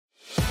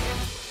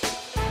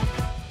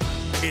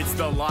It's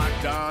the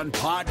Locked On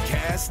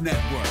Podcast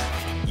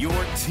Network, your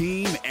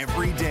team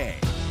every day.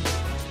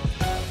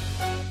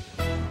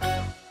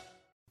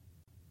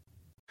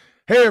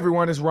 Hey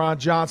everyone, it's Ron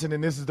Johnson,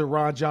 and this is the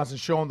Ron Johnson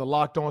Show on the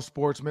Locked On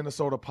Sports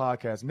Minnesota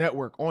Podcast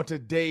Network. On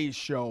today's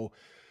show,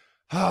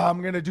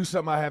 I'm gonna do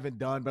something I haven't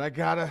done, but I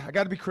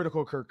gotta be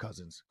critical of Kirk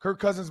Cousins.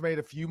 Kirk Cousins made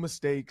a few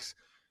mistakes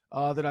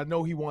that I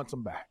know he wants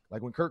them back.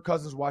 Like when Kirk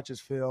Cousins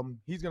watches film,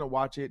 he's gonna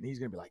watch it and he's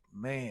gonna be like,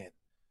 "Man,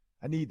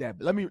 I need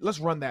that. Let's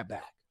run that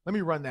back. Let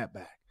me run that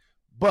back."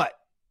 But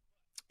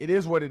it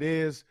is what it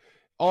is.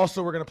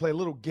 Also, we're gonna play a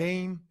little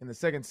game in the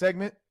second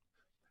segment,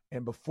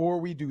 and before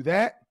we do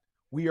that,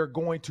 we are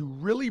going to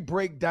really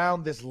break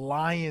down this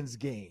Lions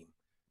game.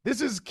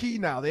 This is key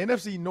now. The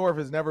NFC North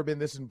has never been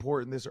this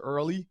important this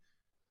early,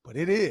 but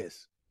it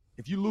is.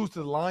 If you lose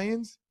to the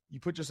Lions, you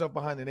put yourself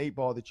behind an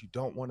 8-ball that you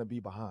don't want to be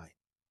behind.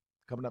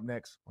 Coming up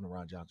next on the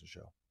Ron Johnson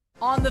Show.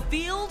 On the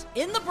field,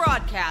 in the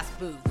broadcast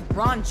booth,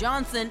 Ron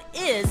Johnson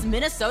is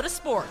Minnesota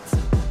sports.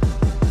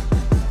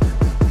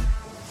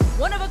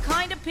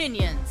 One-of-a-kind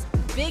opinions,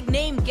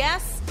 big-name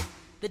guests,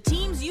 the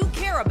teams you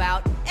care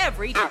about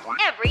every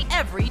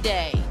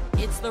day.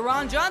 It's the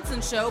Ron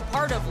Johnson Show,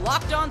 part of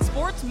Locked On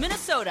Sports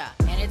Minnesota,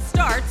 and it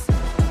starts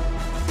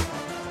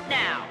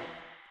now.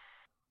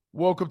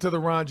 Welcome to the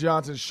Ron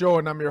Johnson Show,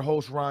 and I'm your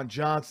host, Ron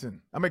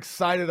Johnson. I'm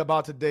excited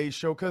about today's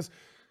show because,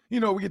 we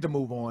get to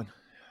move on.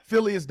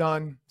 Philly is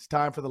done. It's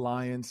time for the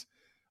Lions.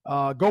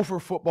 Gopher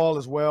football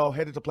as well,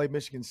 headed to play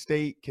Michigan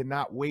State.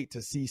 Cannot wait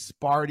to see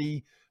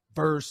Sparty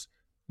versus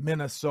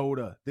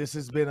Minnesota. This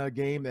has been a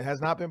game that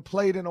has not been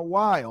played in a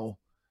while,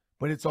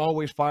 but it's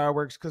always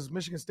fireworks because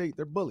Michigan State,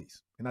 they're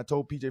bullies. And I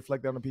told PJ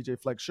Fleck down on the PJ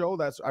Fleck show,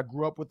 I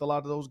grew up with a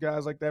lot of those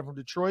guys like that from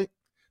Detroit.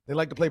 They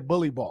like to play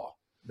bully ball.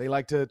 They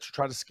like to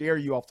try to scare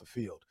you off the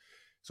field.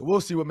 So we'll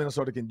see what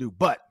Minnesota can do.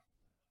 But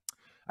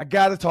I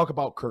got to talk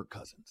about Kirk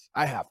Cousins.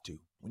 I have to.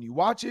 When you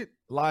watch it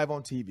live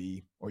on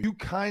TV, or you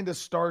kind of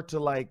start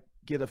to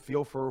get a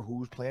feel for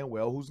who's playing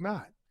well, who's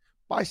not,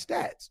 by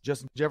stats.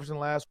 Justin Jefferson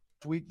last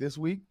week, this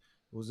week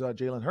was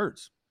Jalen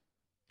Hurts.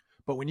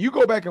 But when you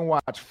go back and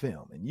watch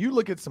film and you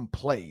look at some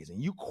plays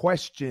and you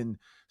question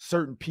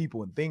certain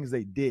people and things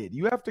they did,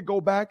 you have to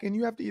go back and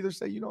you have to either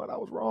say, you know what, I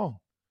was wrong.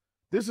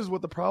 This is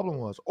what the problem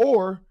was.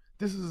 Or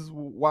this is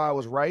why I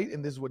was right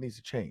and this is what needs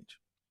to change.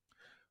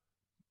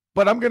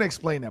 But I'm going to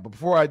explain that. But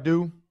before I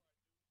do,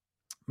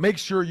 make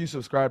sure you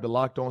subscribe to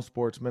Locked On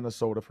Sports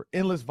Minnesota for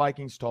endless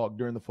Vikings talk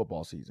during the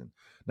football season.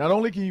 Not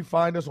only can you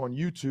find us on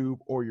YouTube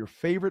or your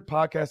favorite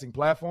podcasting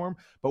platform,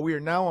 but we are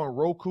now on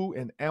Roku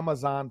and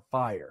Amazon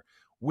Fire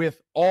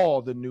with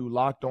all the new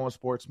Locked On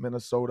Sports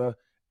Minnesota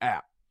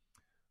app.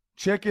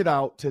 Check it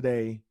out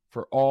today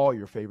for all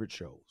your favorite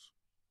shows.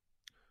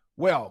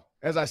 Well,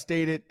 as I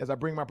stated, as I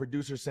bring my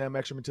producer, Sam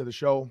Extraman, to the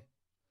show,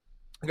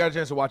 I got a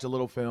chance to watch a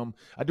little film.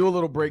 I do a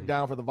little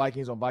breakdown for the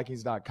Vikings on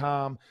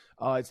Vikings.com.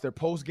 It's their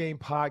post-game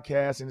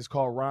podcast, and it's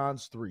called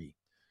Ron's 3.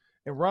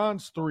 And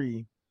Ron's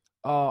 3,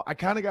 I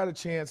kind of got a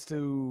chance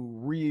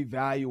to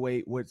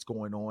reevaluate what's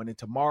going on. And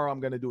tomorrow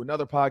I'm going to do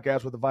another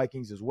podcast with the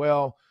Vikings as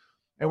well.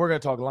 And we're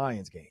going to talk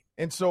Lions game.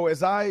 And so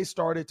as I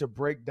started to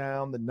break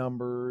down the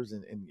numbers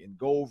and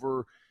go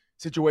over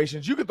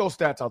situations, you could throw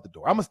stats out the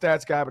door. I'm a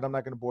stats guy, but I'm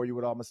not going to bore you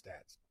with all my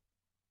stats.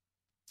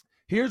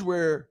 Here's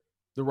where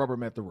the rubber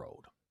met the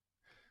road.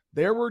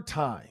 There were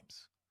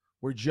times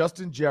where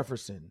Justin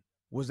Jefferson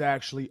was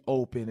actually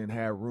open and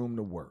had room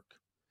to work.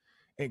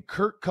 And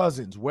Kirk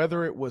Cousins,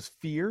 whether it was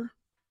fear,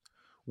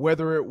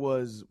 whether it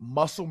was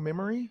muscle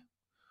memory,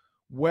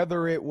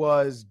 whether it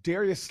was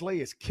Darius Slay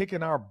is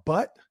kicking our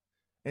butt,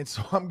 and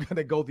so I'm going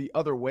to go the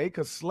other way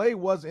because Slay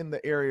was in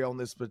the area on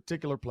this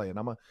particular play. And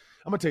I'm going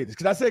to tell you this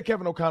because I said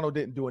Kevin O'Connell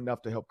didn't do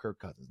enough to help Kirk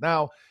Cousins.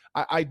 Now,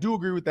 I do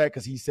agree with that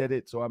because he said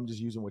it, so I'm just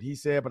using what he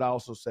said, but I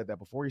also said that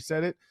before he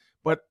said it.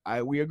 But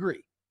we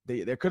agree.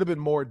 There could have been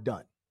more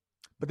done.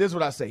 But this is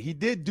what I say. He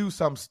did do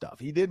some stuff.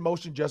 He did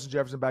motion Justin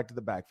Jefferson back to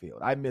the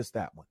backfield. I missed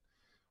that one.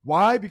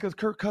 Why? Because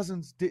Kirk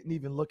Cousins didn't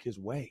even look his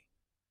way.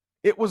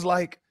 It was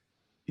like,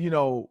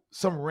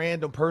 some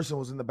random person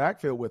was in the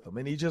backfield with him,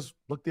 and he just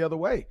looked the other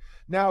way.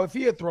 Now, if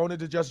he had thrown it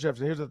to Justin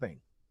Jefferson, here's the thing.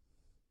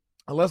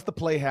 Unless the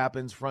play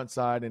happens front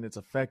side and it's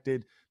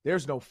affected,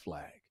 there's no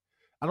flag.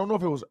 I don't know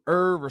if it was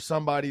Irv or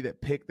somebody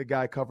that picked the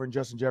guy covering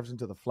Justin Jefferson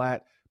to the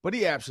flat, but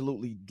he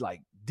absolutely,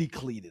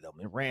 decleated him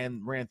and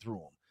ran through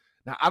him.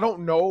 Now, I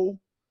don't know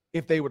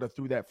if they would have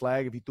threw that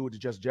flag if he threw it to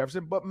Justin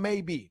Jefferson, but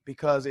maybe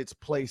because it's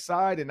play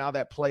side and now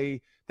that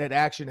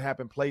action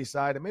happened play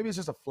side, and maybe it's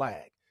just a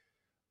flag.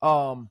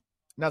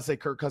 Not to say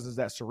Kirk Cousins is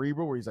that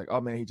cerebral where he's like,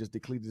 oh, man, he just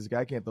decleated this guy.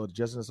 I can't throw it to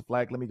Justin as a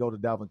flag. Let me go to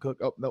Dalvin Cook.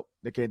 Oh, no,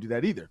 they can't do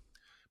that either.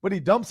 But he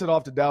dumps it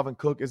off to Dalvin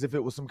Cook as if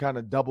it was some kind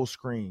of double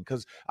screen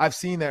because I've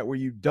seen that where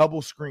you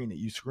double screen it.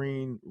 You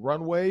screen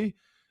runway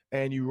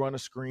and you run a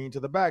screen to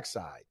the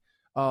backside.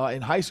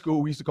 In high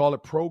school, we used to call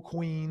it Pro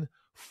Queen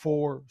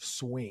 4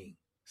 Swing.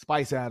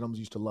 Spice Adams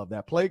used to love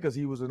that play because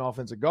he was an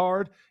offensive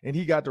guard, and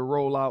he got to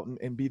roll out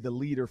and be the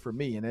leader for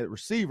me. And at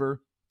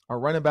receiver, our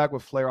running back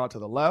would flare out to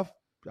the left.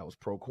 That was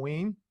Pro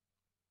Queen.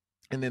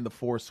 And then the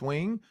 4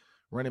 Swing,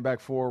 running back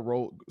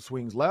 4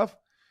 swings left,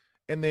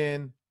 and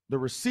then the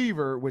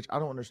receiver, which I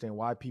don't understand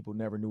why people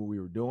never knew what we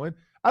were doing.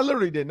 I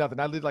literally did nothing.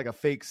 I did like a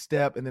fake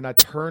step, and then I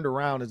turned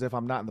around as if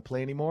I'm not in the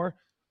play anymore.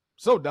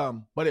 So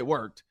dumb, but it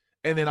worked.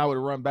 And then I would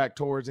run back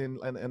towards in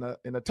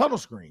a tunnel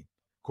screen.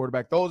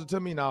 Quarterback throws it to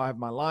me. Now I have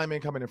my lineman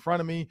coming in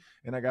front of me,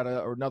 and I got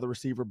another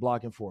receiver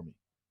blocking for me.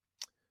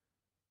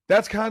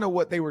 That's kind of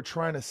what they were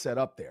trying to set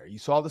up there. You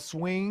saw the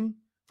swing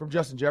from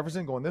Justin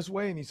Jefferson going this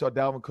way, and you saw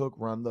Dalvin Cook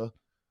run the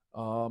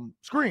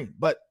screen.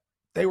 But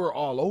they were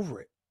all over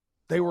it.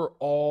 They were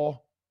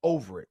all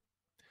over it.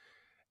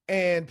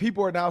 And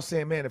people are now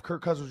saying, man, if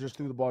Kirk Cousins just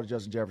threw the ball to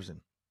Justin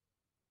Jefferson.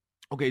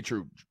 Okay,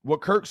 true.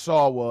 What Kirk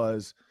saw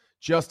was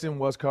Justin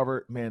was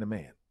covered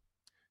man-to-man.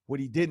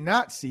 What he did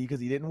not see, because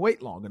he didn't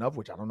wait long enough,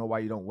 which I don't know why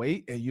you don't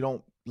wait, and you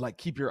don't like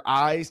keep your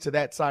eyes to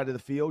that side of the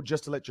field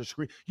just to let your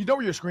screen. You know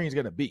where your screen is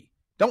going to be.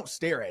 Don't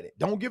stare at it.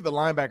 Don't give the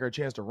linebacker a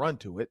chance to run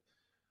to it.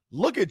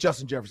 Look at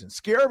Justin Jefferson.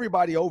 Scare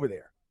everybody over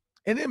there.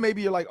 And then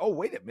maybe you're like, oh,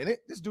 wait a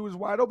minute. This dude is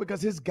wide open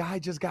because his guy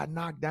just got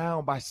knocked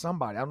down by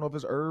somebody. I don't know if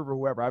it's Irv or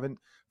whoever. I haven't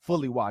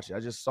fully watched it. I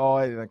just saw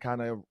it and I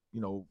kind of,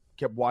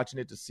 kept watching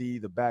it to see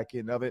the back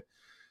end of it.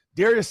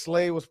 Darius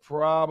Slay was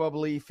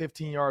probably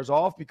 15 yards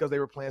off because they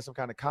were playing some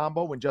kind of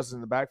combo. When Justin's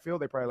in the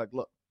backfield, they probably like,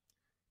 look,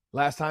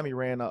 last time he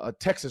ran a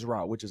Texas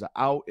route, which is an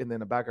out and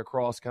then a back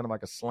across, kind of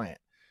like a slant.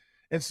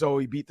 And so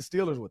he beat the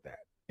Steelers with that.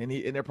 And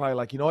they're probably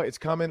like, you know what, it's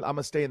coming. I'm going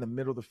to stay in the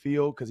middle of the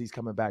field because he's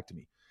coming back to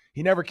me.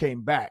 He never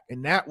came back,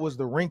 and that was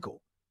the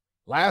wrinkle.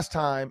 Last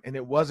time, and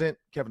it wasn't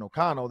Kevin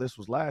O'Connell, this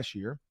was last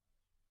year,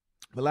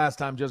 the last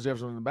time Justin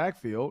Jefferson was in the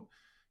backfield,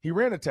 he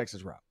ran a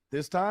Texas route.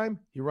 This time,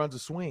 he runs a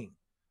swing.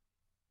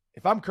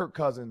 If I'm Kirk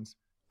Cousins,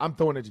 I'm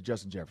throwing it to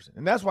Justin Jefferson.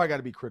 And that's why I got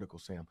to be critical,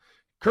 Sam.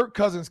 Kirk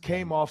Cousins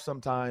came off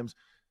sometimes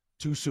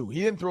too soon.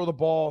 He didn't throw the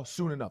ball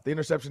soon enough. The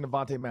interception to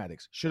Vontae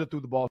Maddox. Should have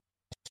threw the ball.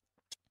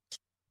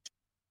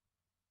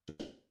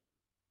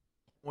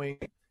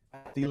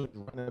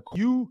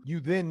 You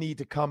then need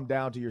to come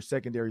down to your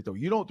secondary throw.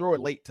 You don't throw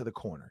it late to the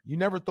corner. You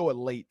never throw it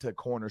late to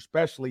corner,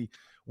 especially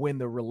when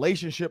the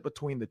relationship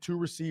between the two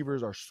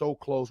receivers are so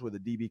close where the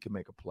DB can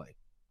make a play.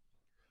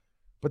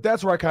 But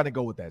that's where I kind of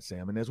go with that,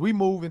 Sam. And as we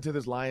move into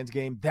this Lions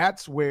game,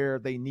 that's where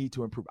they need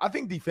to improve. I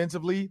think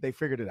defensively, they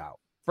figured it out.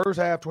 First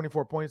half,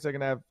 24 points.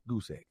 Second half,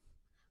 goose egg.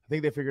 I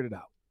think they figured it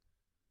out.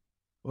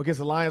 Well, against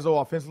the Lions, though,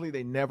 offensively,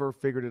 they never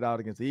figured it out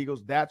against the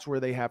Eagles. That's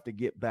where they have to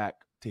get back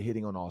to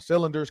hitting on all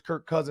cylinders.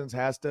 Kirk Cousins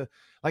has to,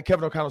 like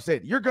Kevin O'Connell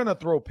said, you're going to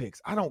throw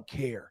picks. I don't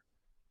care.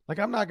 Like,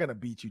 I'm not going to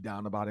beat you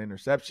down about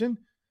interception.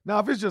 Now,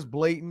 if it's just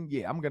blatant,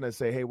 yeah, I'm going to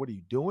say, hey, what are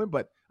you doing?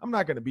 But I'm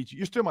not going to beat you.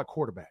 You're still my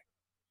quarterback.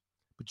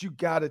 But you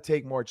got to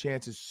take more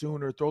chances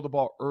sooner, throw the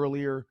ball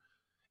earlier,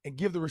 and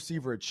give the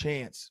receiver a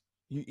chance.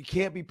 You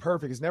can't be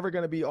perfect. It's never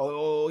going to be,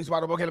 oh, he's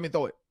wide open. Okay, let me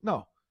throw it.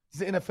 No, it's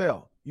the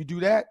NFL. You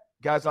do that,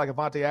 guys like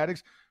Avante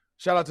Addicts.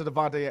 Shout out to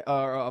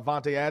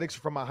Avante Addicts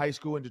from my high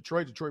school in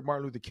Detroit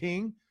Martin Luther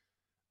King.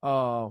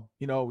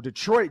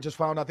 Detroit just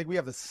found out, I think we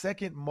have the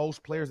second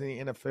most players in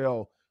the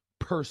NFL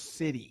per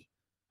city.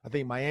 I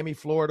think Miami,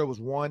 Florida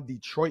was 1.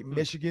 Detroit,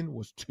 Michigan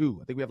was 2.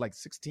 I think we have like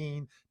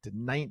 16 to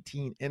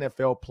 19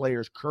 NFL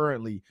players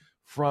currently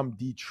from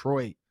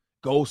Detroit.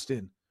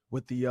 Ghostin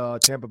with the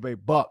Tampa Bay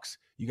Bucks.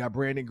 You got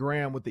Brandon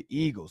Graham with the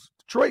Eagles.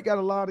 Detroit got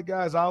a lot of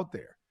guys out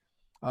there.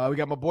 We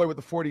got my boy with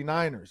the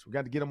 49ers. We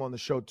got to get him on the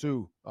show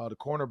too, the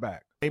cornerback,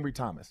 Ambry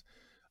Thomas.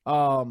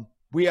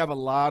 We have a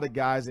lot of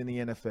guys in the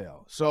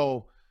NFL.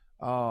 So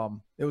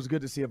it was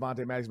good to see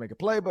Avante Maddox make a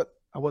play, but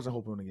I wasn't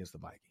hoping against the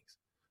Vikings.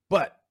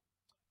 But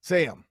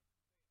Sam,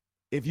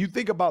 if you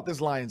think about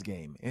this Lions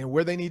game and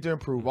where they need to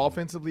improve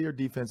offensively or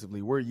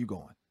defensively, where are you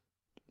going?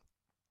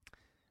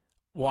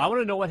 Well, I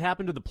want to know what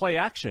happened to the play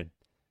action.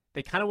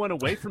 They kind of went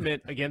away from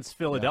it against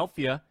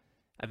Philadelphia.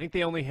 I think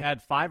they only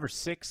had 5 or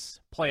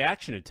 6 play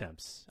action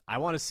attempts. I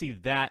want to see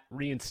that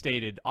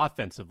reinstated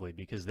offensively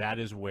because that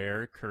is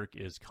where Kirk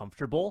is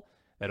comfortable.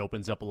 That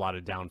opens up a lot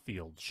of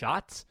downfield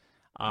shots.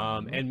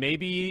 And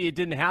maybe it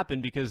didn't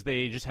happen because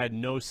they just had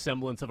no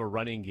semblance of a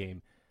running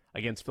game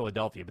against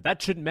Philadelphia. But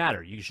that shouldn't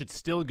matter. You should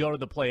still go to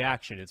the play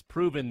action. It's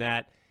proven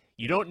that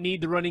you don't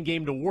need the running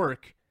game to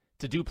work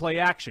to do play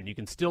action. You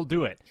can still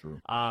do it.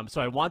 True.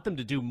 So I want them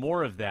to do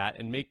more of that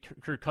and make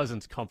Kirk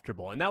Cousins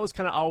comfortable. And that was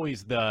kind of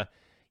always the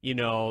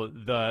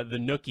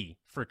nookie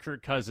for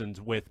Kirk Cousins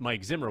with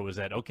Mike Zimmer was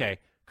that, okay,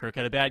 Kirk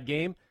had a bad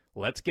game.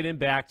 Let's get him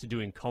back to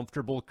doing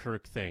comfortable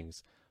Kirk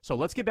things. So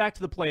let's get back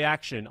to the play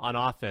action on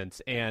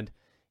offense and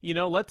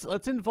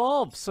let's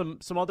involve some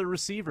other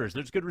receivers.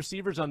 There's good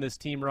receivers on this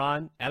team,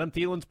 Ron. Adam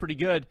Thielen's pretty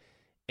good.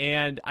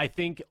 And I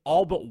think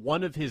all but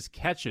one of his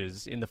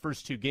catches in the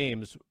first 2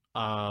 games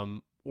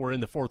were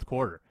in the fourth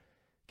quarter.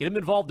 Get him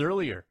involved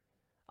earlier.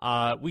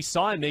 We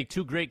saw him make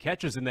 2 great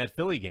catches in that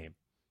Philly game.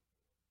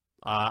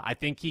 I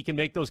think he can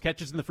make those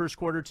catches in the first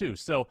quarter too.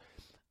 So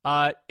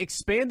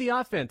expand the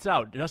offense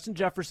out. Justin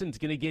Jefferson's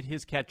going to get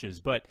his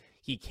catches, but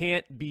he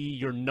can't be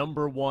your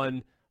number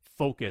one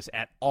focus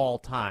at all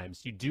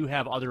times. You do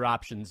have other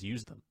options.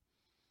 Use them.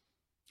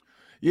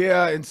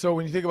 Yeah, and so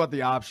when you think about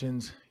the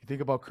options, you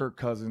think about Kirk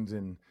Cousins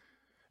and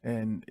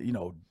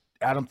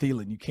Adam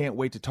Thielen, you can't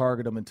wait to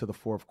target him into the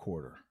fourth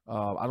quarter.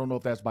 I don't know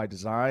if that's by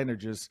design or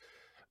just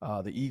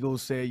the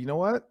Eagles say, you know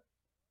what?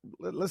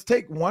 Let's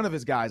take one of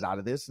his guys out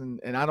of this. And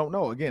I don't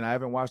know. Again, I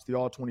haven't watched the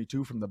all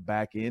 22 from the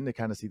back end to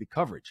kind of see the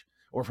coverage,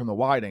 or from the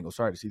wide angle,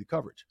 to see the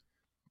coverage.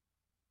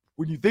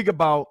 When you think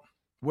about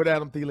what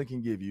Adam Thielen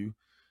can give you,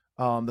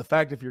 the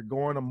fact if you're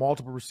going to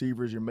multiple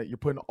receivers, you're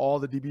putting all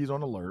the DBs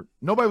on alert.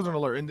 Nobody was on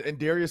alert. And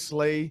Darius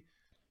Slay,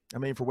 I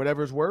mean, for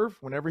whatever it's worth,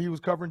 whenever he was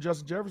covering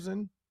Justin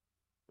Jefferson,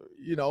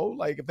 you know,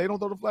 like if they don't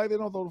throw the flag, they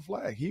don't throw the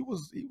flag. He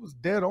was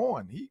dead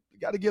on. You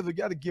got to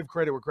give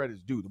credit where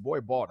credit's due. The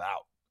boy balled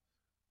out.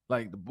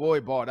 Like, the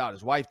boy balled out.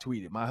 His wife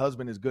tweeted, "My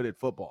husband is good at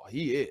football."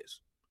 He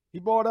is. He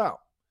balled out.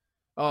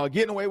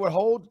 Getting away with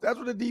holds, that's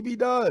what a DB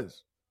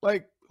does.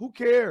 Like, who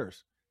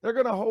cares? They're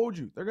going to hold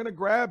you. They're going to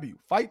grab you.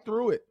 Fight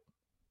through it.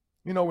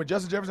 You know, when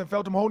Justin Jefferson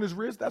felt him holding his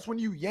wrist, that's when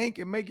you yank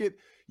and make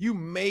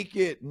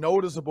it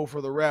noticeable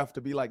for the ref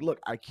to be like, look,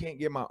 I can't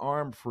get my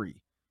arm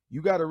free.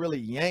 You got to really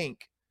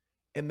yank.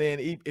 And then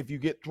if you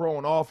get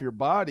thrown off your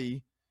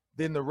body,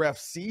 then the ref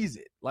sees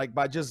it. Like,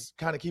 by just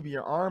kind of keeping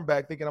your arm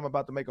back, thinking I'm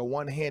about to make a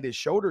one-handed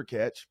shoulder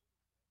catch,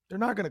 they're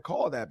not going to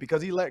call that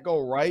because he let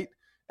go right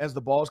as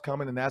the ball's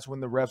coming, and that's when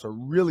the refs are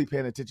really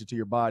paying attention to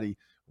your body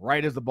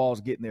right as the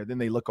ball's getting there. Then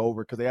they look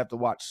over because they have to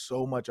watch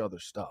so much other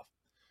stuff.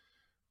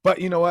 But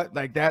you know what?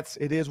 Like,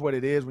 it is what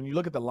it is. When you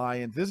look at the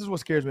Lions, this is what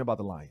scares me about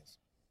the Lions.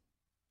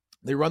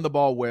 They run the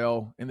ball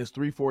well. In this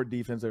 3-4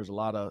 defense, there's a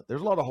lot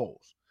of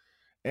holes.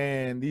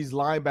 And these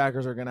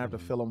linebackers are going to have to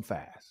fill them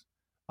fast.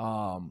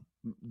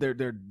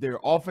 Their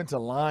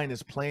offensive line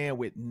is playing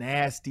with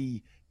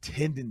nasty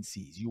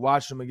tendencies. You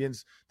watch them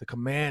against the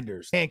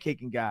Commanders,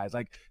 pancaking guys.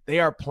 Like, they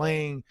are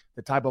playing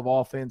the type of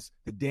offense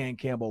that Dan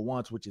Campbell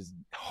wants, which is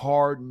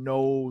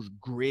hard-nosed,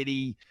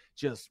 gritty,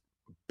 just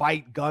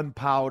bite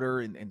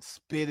gunpowder and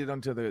spit it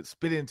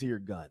into your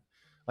gun.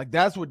 Like,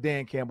 that's what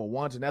Dan Campbell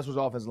wants, and that's what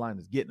his offensive line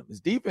is getting him.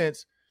 His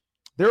defense,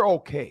 they're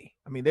okay.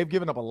 I mean, they've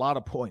given up a lot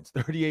of points,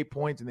 38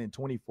 points and then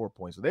 24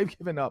 points. So they've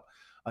given up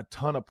a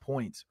ton of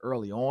points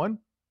early on.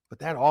 But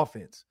that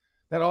offense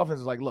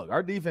is like, look,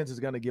 our defense is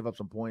going to give up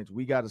some points.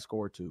 We got to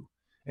score too.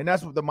 And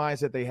that's what the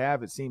mindset they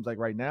have, it seems like,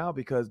 right now,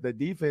 because the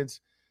defense,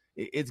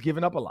 it's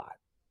given up a lot.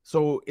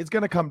 So it's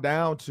going to come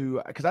down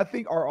to, because I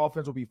think our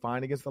offense will be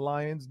fine against the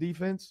Lions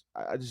defense.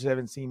 I just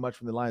haven't seen much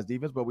from the Lions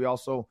defense, but we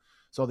also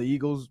saw the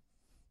Eagles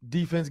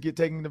defense get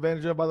taken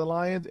advantage of by the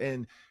Lions.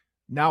 And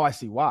now I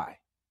see why.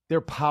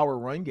 Their power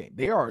run game.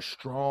 They are a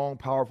strong,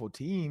 powerful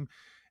team,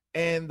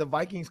 and the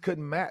Vikings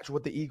couldn't match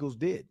what the Eagles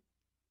did.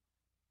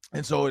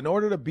 And so in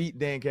order to beat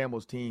Dan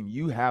Campbell's team,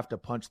 you have to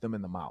punch them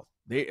in the mouth.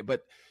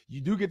 But you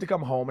do get to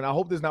come home, and I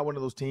hope there's not one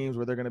of those teams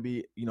where they're going to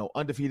be, you know,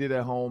 undefeated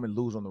at home and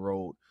lose on the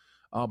road.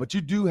 But you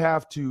do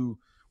have to,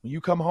 when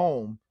you come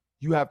home,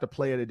 you have to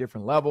play at a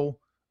different level.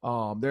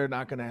 They're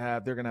going to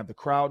have the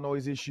crowd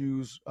noise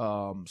issues.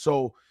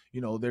 So,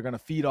 you know, they're going to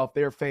feed off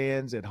their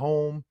fans at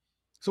home.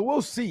 So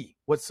we'll see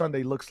what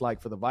Sunday looks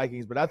like for the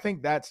Vikings. But I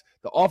think that's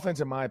the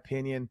offense, in my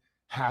opinion,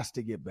 has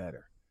to get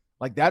better.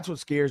 Like, that's what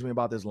scares me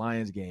about this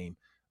Lions game,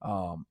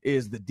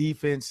 is the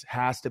defense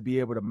has to be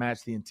able to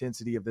match the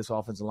intensity of this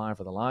offensive line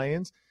for the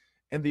Lions.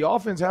 And the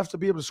offense has to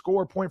be able to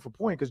score point for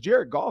point, because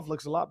Jared Goff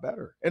looks a lot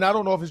better. And I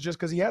don't know if it's just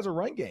because he has a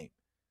run game.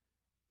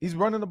 He's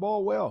running the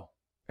ball well,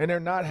 and they're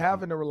not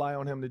having to rely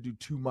on him to do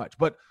too much.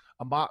 But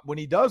when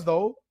he does,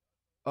 though,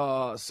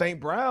 St.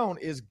 Brown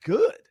is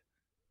good.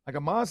 Like,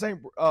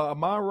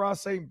 Amon-Ra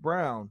St.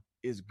 Brown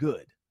is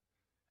good.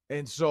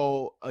 And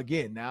so,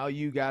 again, now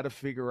you got to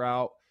figure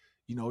out,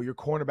 you know, your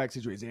cornerback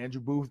situation. Is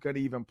Andrew Booth going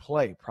to even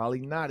play?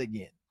 Probably not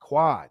again.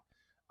 Quad.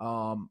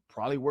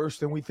 Probably worse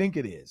than we think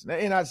it is.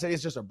 And I'd say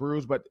it's just a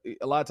bruise, but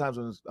a lot of times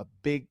when it's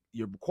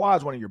your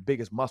quad's one of your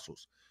biggest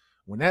muscles.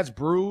 When that's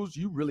bruised,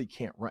 you really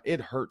can't run.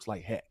 It hurts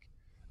like heck.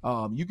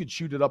 You can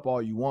shoot it up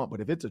all you want, but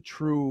if it's a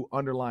true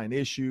underlying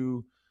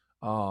issue,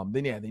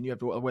 then you have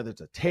to, whether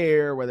it's a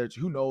tear, whether it's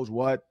who knows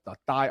what,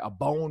 a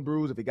bone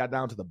bruise, if it got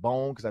down to the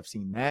bone, because I've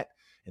seen that,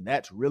 and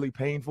that's really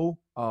painful,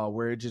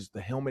 where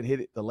the helmet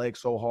hit the leg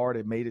so hard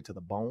it made it to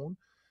the bone.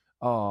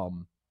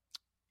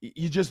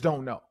 You just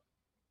don't know.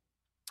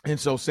 And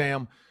so,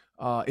 Sam,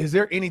 is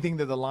there anything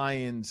that the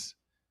Lions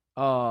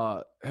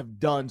have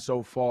done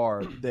so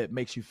far that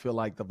makes you feel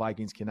like the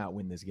Vikings cannot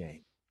win this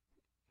game?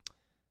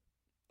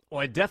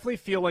 Well, I definitely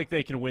feel like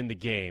they can win the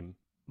game,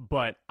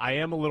 but I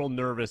am a little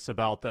nervous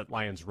about that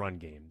Lions run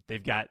game.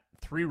 They've got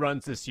 3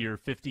 runs this year,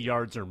 50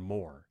 yards or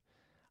more.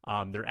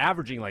 They're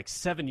averaging like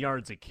 7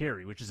 yards a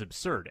carry, which is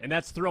absurd. And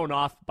that's thrown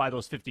off by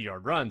those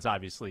 50-yard runs,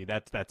 obviously.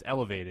 That's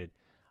elevated.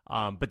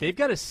 But they've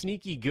got a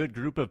sneaky good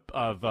group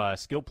of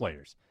skill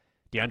players.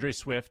 DeAndre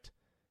Swift,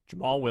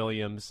 Jamal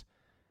Williams,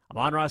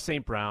 Amon-Ra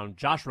St. Brown,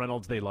 Josh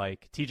Reynolds they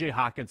like. TJ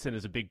Hawkinson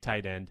is a big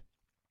tight end.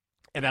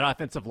 And that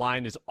offensive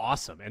line is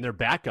awesome. And their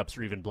backups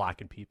are even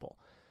blocking people.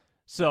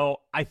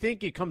 So I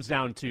think it comes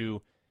down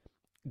to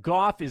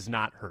Goff is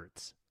not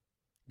Hurts.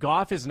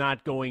 Goff is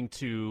not going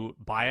to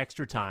buy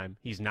extra time.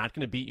 He's not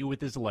going to beat you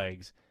with his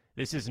legs.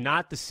 This is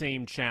not the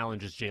same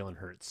challenge as Jalen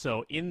Hurts.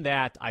 So in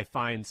that, I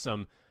find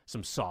some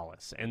some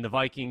solace. And the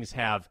Vikings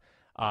have,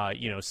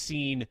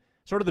 seen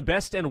sort of the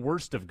best and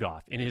worst of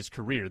Goff in his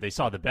career. They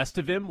saw the best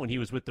of him when he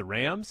was with the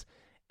Rams,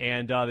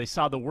 and they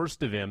saw the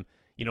worst of him,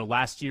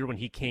 last year when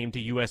he came to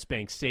US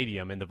Bank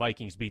Stadium and the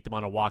Vikings beat them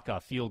on a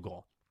walk-off field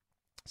goal.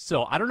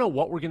 So I don't know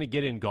what we're going to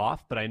get in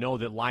Goff, but I know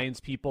that Lions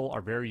people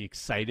are very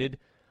excited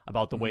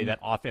about the way that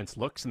offense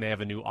looks, and they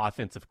have a new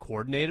offensive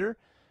coordinator.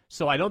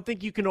 So I don't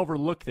think you can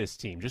overlook this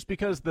team. Just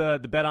because the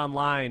Bet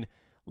Online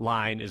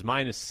line is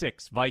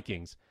 -6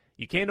 Vikings,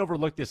 you can't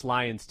overlook this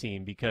Lions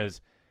team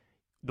because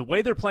the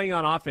way they're playing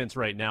on offense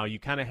right now, you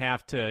kind of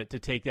have to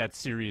take that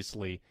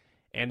seriously.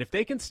 And if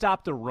they can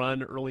stop the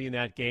run early in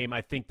that game,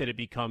 I think that it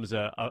becomes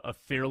a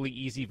fairly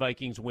easy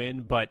Vikings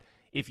win. But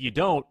if you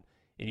don't,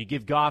 and you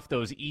give Goff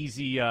those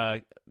easy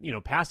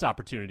pass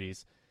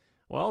opportunities,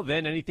 well,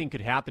 then anything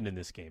could happen in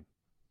this game.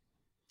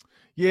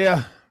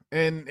 Yeah,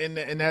 and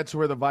that's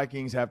where the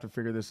Vikings have to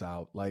figure this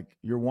out. Like,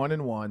 you're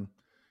 1-1.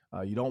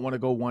 You don't want to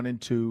go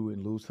 1-2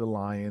 and lose to the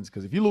Lions,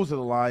 because if you lose to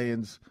the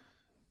Lions,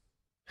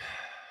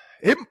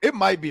 it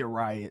might be a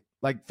riot.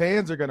 Like,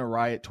 fans are going to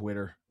riot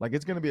Twitter. Like,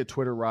 it's going to be a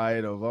Twitter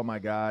riot of, oh my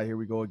God, here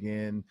we go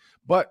again.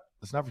 But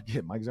let's not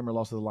forget, Mike Zimmer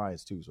lost to the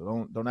Lions too,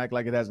 so don't act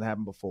like it hasn't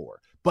happened before.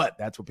 But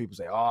that's what people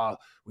say. Oh,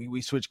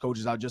 we switch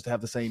coaches out just to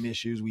have the same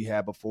issues we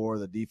had before.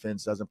 The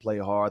defense doesn't play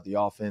hard. The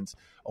offense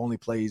only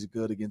plays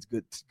good against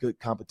good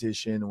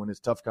competition. And when it's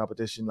tough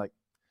competition, like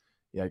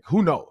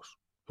who knows?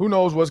 Who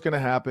knows what's going to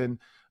happen?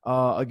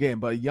 Again,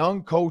 but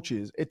young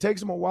coaches, it takes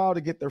them a while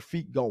to get their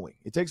feet going.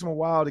 It takes them a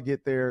while to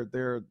get their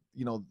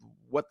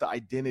what the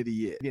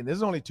identity is. Again, this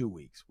is only 2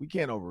 weeks. We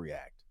can't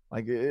overreact.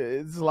 Like,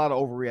 it's a lot of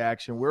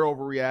overreaction. We're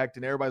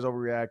overreacting. Everybody's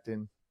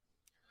overreacting.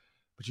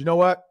 But you know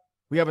what?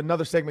 We have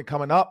another segment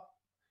coming up.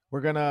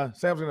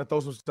 Sam's going to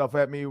throw some stuff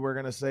at me. We're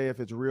going to say if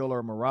it's real or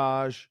a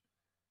mirage.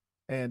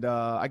 And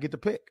I get to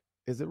pick.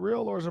 Is it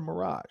real or is it a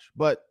mirage?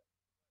 But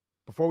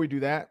before we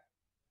do that,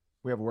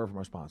 we have a word from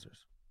our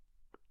sponsors.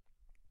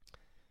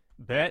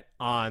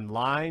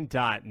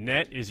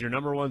 BetOnline.net is your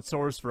number one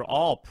source for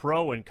all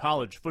pro and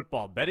college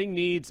football betting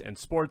needs and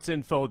sports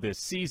info this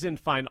season.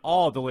 Find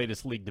all the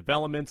latest league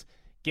developments,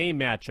 game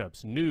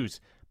matchups,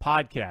 news,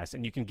 podcasts,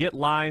 and you can get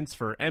lines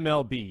for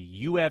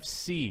MLB,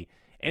 UFC,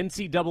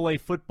 NCAA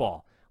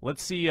football.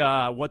 Let's see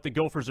what the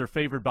Gophers are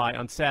favored by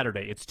on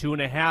Saturday. It's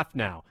 2.5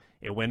 now.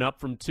 It went up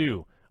from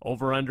 2.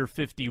 Over under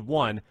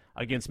 51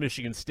 against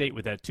Michigan State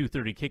with that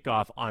 2:30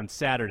 kickoff on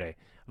Saturday.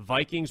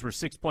 Vikings were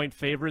 6-point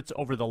favorites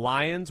over the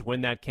Lions when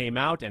that came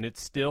out, and it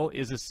still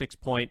is a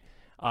 6-point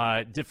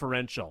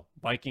differential.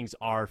 Vikings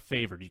are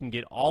favored. You can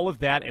get all of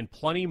that and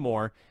plenty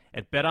more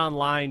at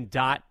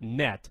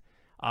betonline.net.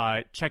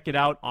 Check it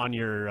out on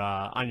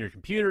your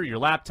computer, your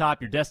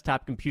laptop, your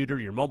desktop computer,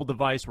 your mobile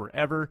device,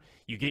 wherever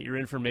you get your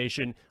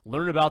information.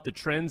 Learn about the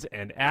trends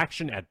and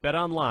action at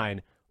BetOnline,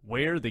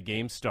 where the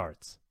game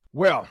starts.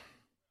 Well,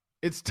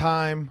 it's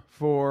time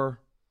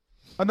for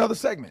another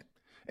segment.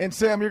 And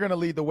Sam, you're going to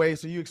lead the way,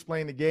 so you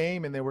explain the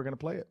game, and then we're going to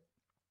play it.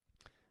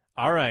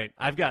 All right.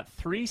 I've got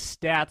 3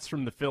 stats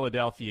from the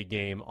Philadelphia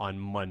game on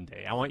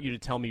Monday. I want you to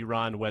tell me,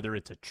 Ron, whether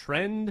it's a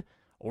trend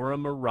or a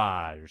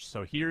mirage.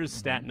 So here's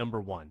stat number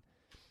 1.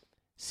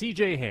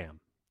 C.J. Ham,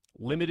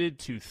 limited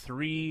to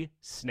 3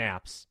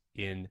 snaps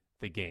in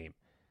the game.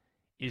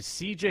 Is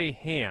C.J.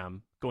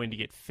 Ham going to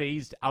get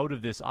phased out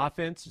of this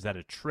offense? Is that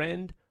a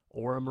trend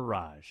or a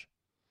mirage?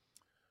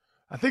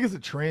 I think it's a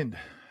trend.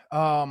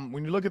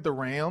 When you look at the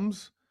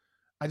Rams,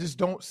 I just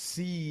don't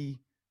see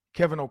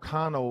Kevin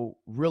O'Connell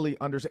really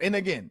understand. And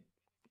again,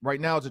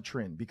 right now it's a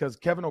trend because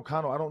Kevin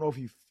O'Connell, I don't know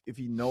if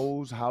he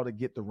knows how to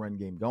get the run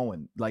game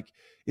going. Like,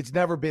 it's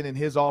never been in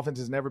his offense.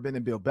 It's never been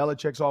in Bill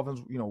Belichick's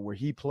offense, where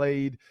he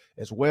played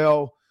as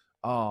well.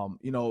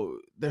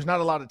 There's not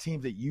a lot of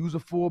teams that use a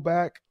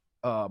fullback.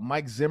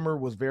 Mike Zimmer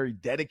was very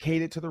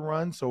dedicated to the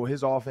run, so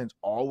his offense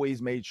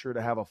always made sure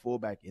to have a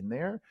fullback in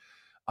there.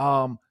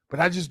 But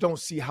I just don't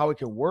see how it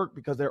can work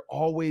because they're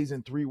always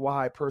in 3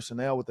 wide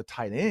personnel with the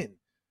tight end.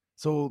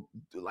 So,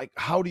 like,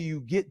 how do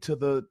you get to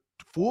the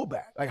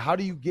fullback? Like, how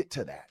do you get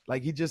to that?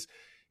 Like,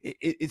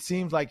 it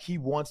seems like he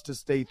wants to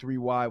stay 3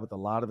 wide with a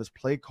lot of his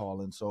play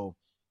calling. So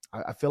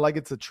I feel like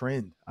it's a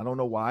trend. I don't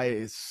know why.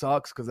 It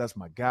sucks because that's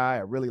my guy.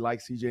 I really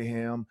like C.J.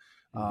 Ham.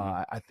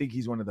 I think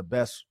he's one of the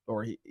best,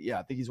 I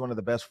think he's one of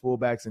the best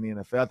fullbacks in the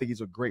NFL. I think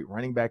he's a great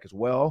running back as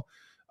well.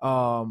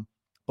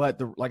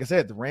 But like I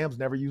said, the Rams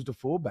never used a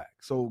fullback.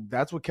 So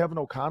that's what Kevin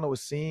O'Connell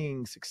is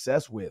seeing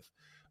success with.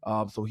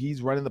 So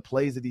he's running the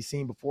plays that he's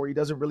seen before. He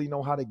doesn't really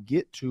know how to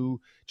get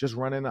to just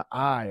running an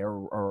eye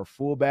or a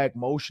fullback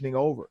motioning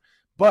over.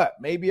 But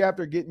maybe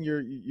after getting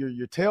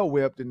your tail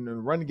whipped and the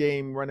run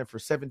game running for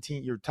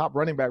 17, your top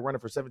running back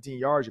running for 17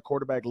 yards, your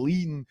quarterback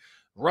leading,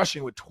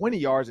 rushing with 20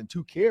 yards and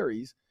 2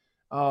 carries,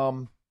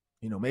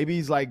 maybe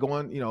he's like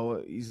going,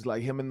 he's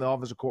like him in the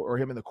offensive or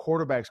him and the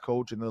quarterback's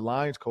coach and the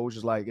Lions coach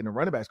is like, and the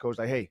running backs coach,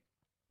 like, hey,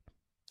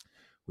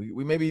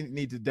 we maybe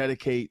need to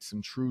dedicate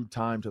some true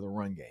time to the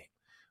run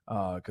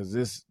game because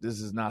this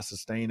is not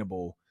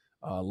sustainable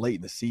late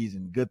in the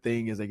season. Good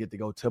thing is they get to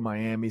go to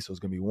Miami, so it's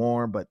going to be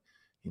warm, but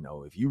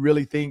if you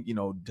really think,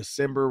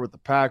 December with the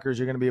Packers,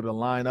 you're going to be able to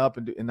line up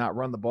and not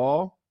run the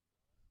ball,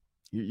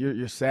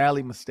 you're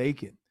sadly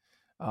mistaken.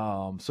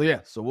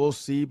 So we'll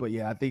see. But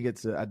yeah, I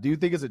do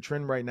think it's a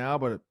trend right now,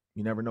 but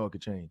you never know, it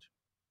could change.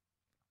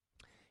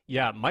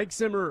 Yeah, Mike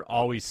Zimmer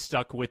always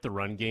stuck with the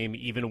run game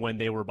even when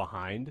they were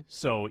behind.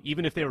 So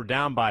even if they were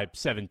down by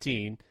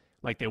 17,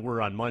 like they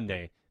were on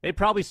Monday, they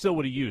probably still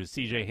would have used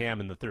C.J. Ham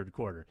in the third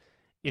quarter.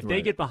 If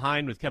they get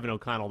behind with Kevin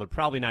O'Connell, they're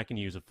probably not going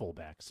to use a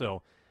fullback.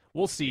 So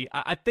we'll see.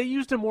 They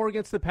used him more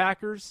against the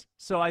Packers,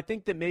 so I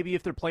think that maybe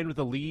if they're playing with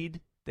a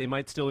lead, they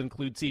might still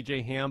include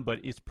C.J. Ham, but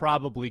it's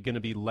probably going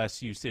to be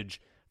less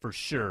usage for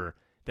sure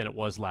than it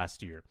was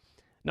last year.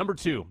 Number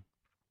 2.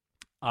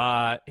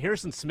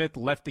 Harrison Smith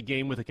left the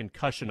game with a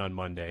concussion on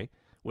Monday,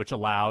 which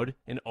allowed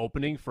an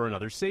opening for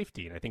another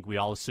safety, and I think we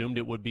all assumed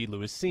it would be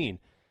Lewis Cine.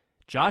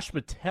 Josh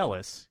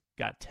Metellus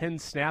got 10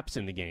 snaps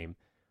in the game.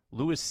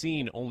 Lewis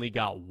Cine only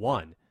got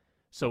 1.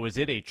 So is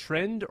it a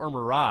trend or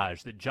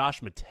mirage that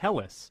Josh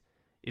Metellus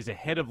is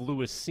ahead of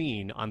Lewis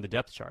Cine on the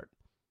depth chart?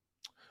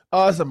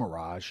 It's a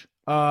mirage.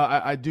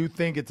 I do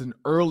think it's an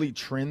early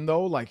trend,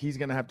 though. Like, he's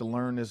going to have to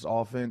learn this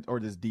offense or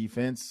this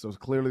defense. So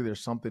clearly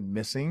there's something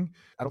missing.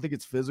 I don't think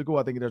it's physical.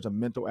 I think there's a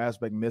mental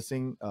aspect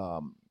missing.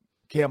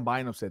 Cam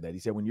Bynum said that. He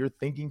said, when you're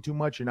thinking too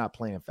much, you're not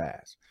playing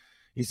fast.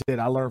 He said,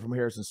 I learned from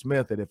Harrison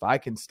Smith that if I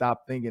can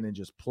stop thinking and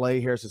just play,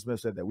 Harrison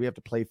Smith said that we have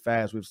to play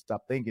fast. We have to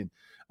stop thinking.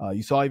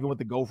 You saw even with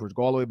the Gophers,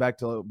 go all the way back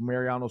to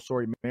Mariano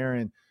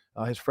Sori-Marin.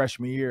 His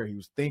freshman year, he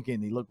was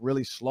thinking. He looked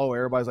really slow.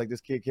 Everybody's like,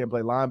 this kid can't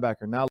play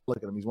linebacker. Now look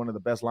at him. He's one of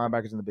the best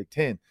linebackers in the Big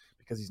Ten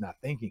because he's not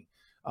thinking.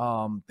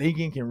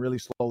 Thinking can really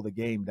slow the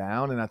game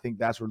down, and I think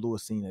that's where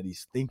Lewis seen that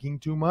he's thinking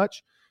too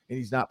much, and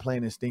he's not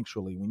playing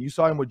instinctually. When you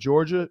saw him with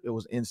Georgia, it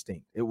was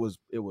instinct. It was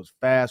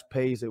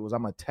fast-paced. It was,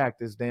 I'm going to attack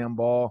this damn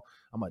ball.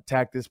 I'm going to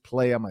attack this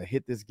play. I'm going to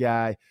hit this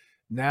guy.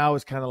 Now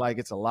it's kind of like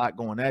it's a lot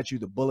going at you.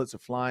 The bullets are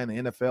flying.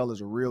 The NFL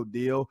is a real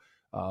deal.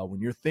 When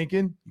you're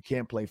thinking, you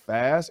can't play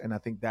fast, and I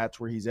think that's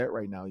where he's at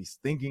right now. He's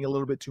thinking a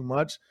little bit too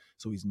much,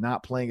 so he's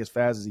not playing as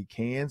fast as he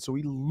can. So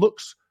he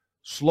looks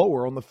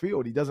slower on the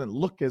field. He doesn't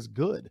look as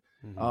good.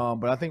 Mm-hmm.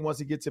 But I think once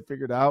he gets it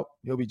figured out,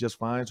 he'll be just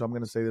fine. So I'm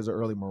going to say there's an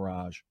early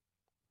mirage.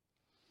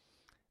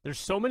 There's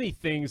so many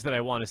things that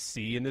I want to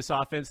see in this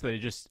offense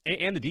that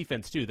and the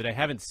defense too, that I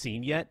haven't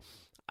seen yet.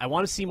 I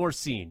want to see more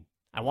Cine.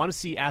 I want to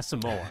see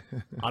Asamoah.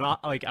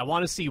 I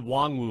want to see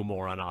Wongwu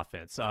more on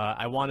offense.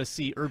 I want to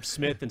see Herb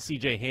Smith and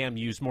C.J. Ham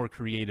used more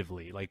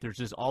creatively. Like, there's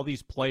just all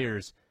these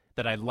players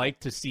that I'd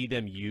like to see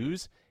them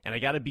use, and I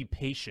got to be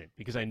patient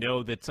because I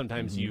know that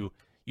sometimes you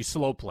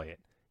slow play it.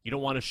 You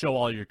don't want to show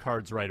all your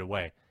cards right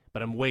away,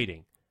 but I'm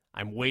waiting.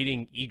 I'm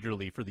waiting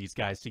eagerly for these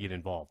guys to get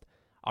involved.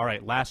 All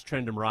right, last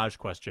trend to mirage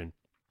question.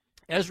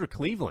 Ezra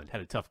Cleveland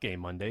had a tough game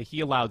Monday.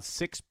 He allowed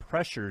 6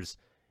 pressures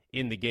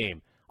in the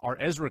game. Are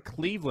Ezra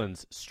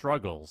Cleveland's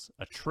struggles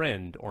a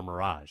trend or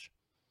mirage?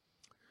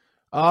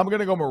 I'm going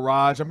to go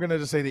mirage. I'm going to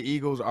just say the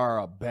Eagles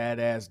are a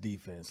badass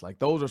defense. Like,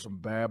 those are some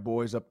bad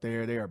boys up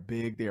there. They are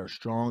big. They are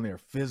strong. They are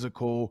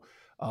physical.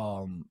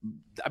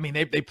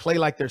 They play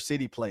like their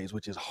city plays,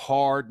 which is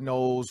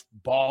hard-nosed,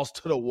 balls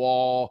to the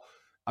wall.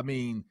 I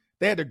mean,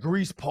 they had to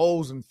grease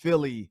poles in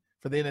Philly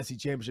for the NFC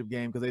Championship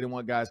game because they didn't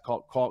want guys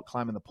caught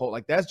climbing the pole.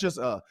 Like, that's just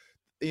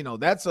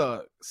that's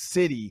a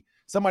city.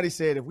 Somebody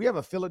said, if we have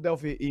a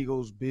Philadelphia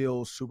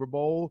Eagles-Bills Super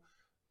Bowl,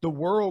 the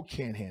world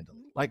can't handle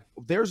it. Like,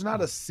 there's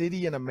not a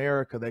city in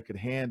America that could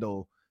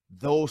handle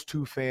those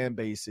two fan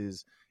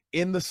bases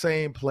in the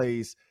same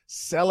place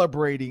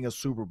celebrating a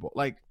Super Bowl.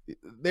 Like,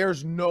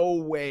 there's no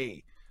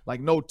way.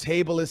 Like, no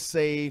table is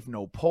safe.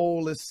 No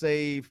pole is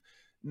safe.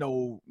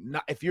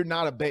 If you're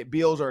not a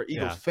Bills or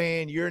Eagles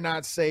fan, you're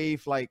not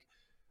safe. Like,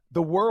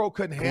 the world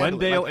couldn't handle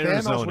Glendale, it. Like,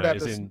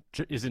 Arizona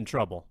is in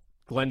trouble.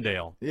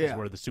 Glendale is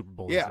where the Super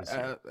Bowl is this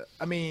year.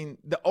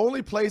 The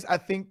only place I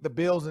think the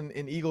Bills and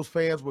Eagles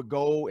fans would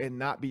go and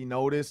not be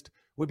noticed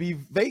would be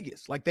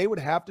Vegas. Like, they would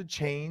have to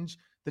change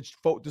the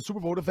Super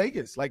Bowl to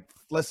Vegas. Like,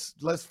 let's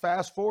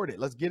fast forward it.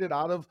 Let's get it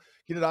out of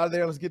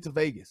there. Let's get to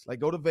Vegas.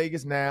 Like, go to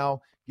Vegas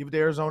now. Give it to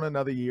Arizona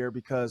another year,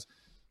 because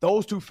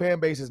those two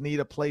fan bases need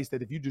a place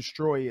that if you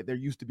destroy it, they're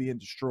used to being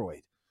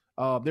destroyed.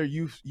 They're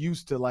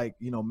used to, like,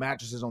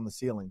 mattresses on the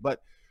ceiling.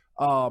 But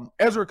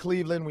Ezra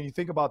Cleveland, when you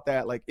think about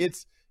that, like,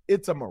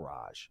 it's a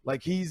mirage.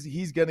 Like,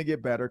 he's going to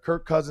get better.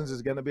 Kirk Cousins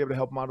is going to be able to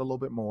help him out a little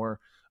bit more.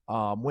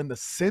 When the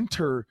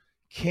center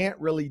can't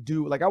really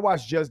do, like, I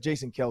watched just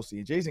Jason Kelce,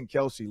 and Jason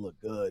Kelce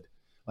looked good.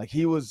 Like,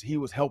 he was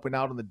helping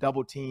out on the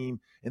double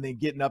team and then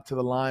getting up to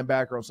the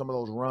linebacker on some of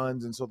those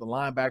runs. And so the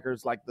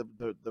linebackers, like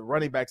the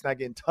running back's not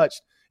getting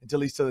touched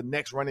until he's to the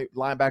next running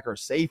linebacker or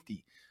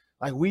safety.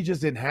 Like, we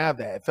just didn't have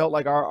that. It felt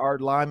like our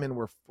linemen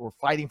were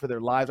fighting for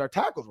their lives. Our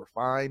tackles were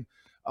fine.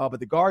 But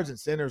the guards and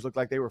centers looked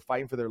like they were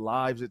fighting for their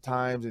lives at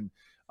times. And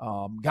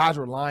guys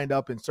were lined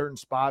up in certain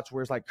spots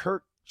where it's like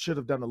Kirk should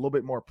have done a little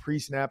bit more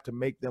pre-snap to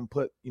make them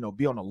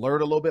be on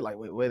alert a little bit. Like,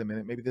 wait a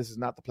minute, maybe this is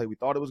not the play we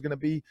thought it was going to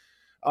be.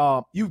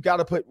 You've got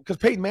to because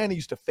Peyton Manning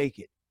used to fake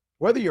it.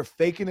 Whether you're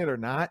faking it or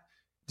not,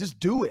 just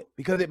do it,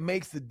 because it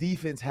makes the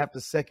defense have to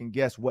second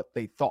guess what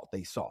they thought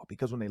they saw.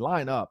 Because when they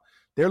line up,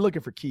 they're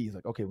looking for keys.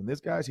 Like, okay, when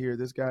this guy's here,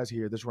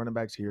 this running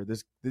back's here,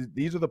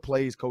 these are the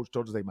plays coach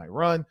told us they might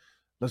run.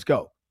 Let's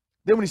go.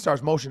 Then when he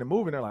starts motion and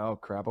moving, they're like, oh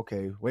crap,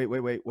 okay, wait.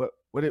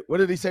 What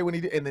did he say when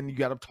he did? And then you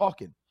got him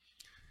talking.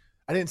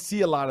 I didn't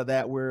see a lot of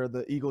that where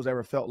the Eagles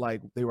ever felt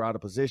like they were out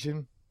of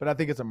position, but I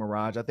think it's a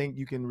mirage. I think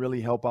you can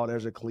really help out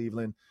Ezra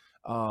Cleveland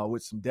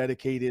with some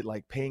dedicated,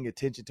 like paying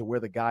attention to where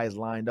the guy is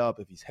lined up,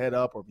 if he's head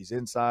up or if he's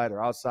inside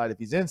or outside. If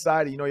he's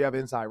inside, you have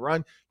inside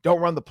run, don't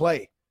run the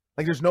play.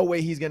 Like there's no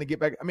way he's going to get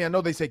back. I mean, I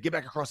know they say get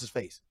back across his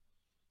face.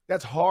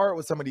 That's hard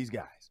with some of these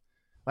guys.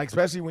 Like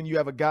especially when you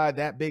have a guy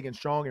that big and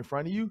strong in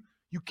front of you,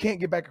 you can't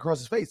get back across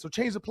his face. So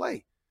change the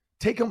play.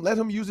 Take him, let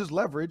him use his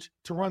leverage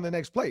to run the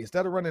next play.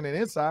 Instead of running an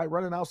inside,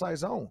 run an outside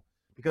zone.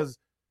 Because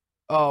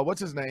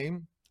what's his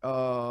name?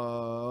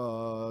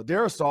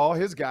 Darrisaw,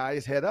 his guy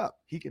is head up.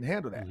 He can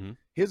handle that. Mm-hmm.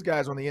 His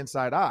guy's on the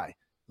inside eye.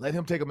 Let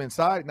him take him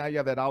inside. Now you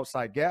have that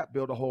outside gap,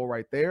 build a hole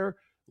right there,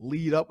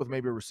 lead up with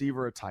maybe a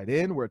receiver or a tight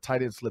end, where a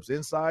tight end slips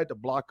inside to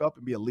block up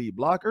and be a lead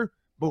blocker.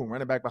 Boom,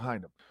 running back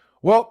behind him.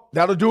 Well,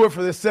 that'll do it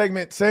for this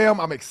segment. Sam,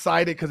 I'm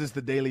excited because it's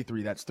the Daily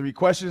 3. That's 3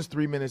 questions,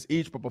 3 minutes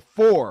each. But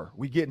before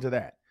we get into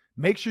that,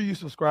 make sure you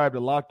subscribe to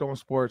Locked On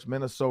Sports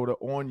Minnesota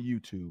on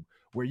YouTube,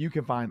 where you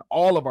can find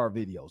all of our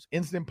videos,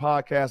 instant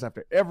podcasts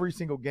after every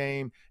single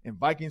game, and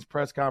Vikings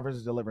press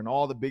conferences delivering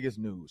all the biggest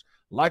news.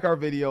 Like our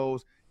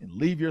videos and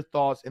leave your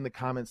thoughts in the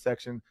comments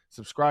section.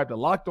 Subscribe to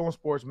Locked On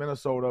Sports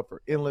Minnesota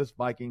for endless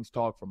Vikings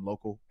talk from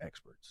local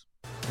experts.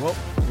 Well,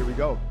 here we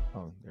go.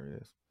 Oh, there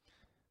it is.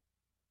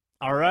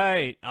 All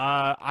right.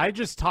 I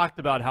just talked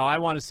about how I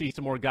want to see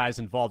some more guys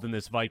involved in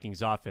this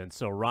Vikings offense.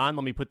 So, Ron,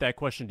 let me put that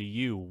question to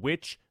you.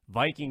 Which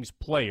Vikings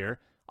player,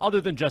 other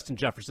than Justin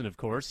Jefferson, of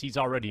course, he's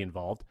already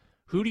involved,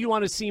 who do you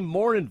want to see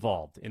more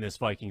involved in this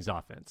Vikings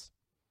offense?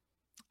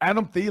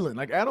 Adam Thielen.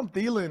 Like Adam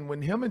Thielen,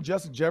 when him and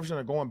Justin Jefferson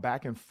are going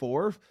back and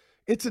forth,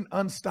 it's an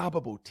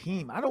unstoppable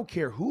team. I don't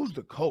care who's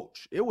the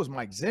coach. It was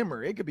Mike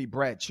Zimmer. It could be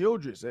Brad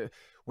Childress.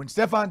 When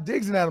Stephon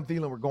Diggs and Adam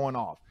Thielen were going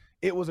off,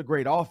 it was a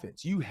great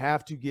offense. You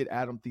have to get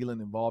Adam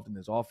Thielen involved in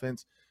this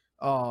offense.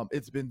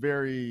 It's been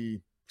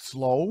very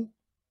slow.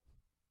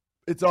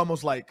 It's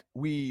almost like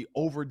we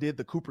overdid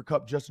the Cooper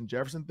Kupp, Justin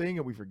Jefferson thing,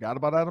 and we forgot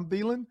about Adam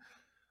Thielen.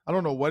 I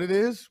don't know what it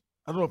is.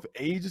 I don't know if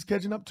age is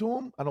catching up to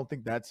him. I don't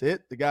think that's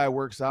it. The guy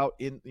works out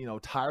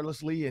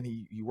tirelessly, and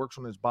he works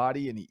on his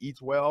body, and he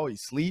eats well. He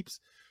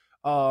sleeps.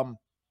 I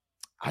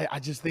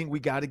just think we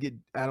got to get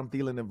Adam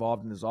Thielen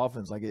involved in this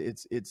offense. Like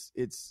it's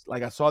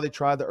like I saw they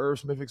tried the Irv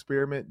Smith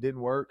experiment,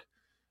 didn't work.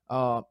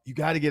 You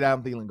got to get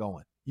Adam Thielen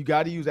going. You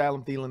got to use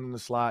Adam Thielen in the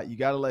slot. You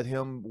got to let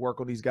him work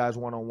on these guys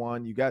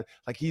one-on-one.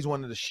 He's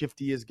one of the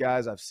shiftiest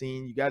guys I've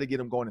seen. You got to get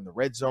him going in the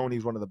red zone.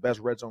 He's one of the best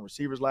red zone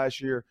receivers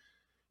last year.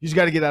 You just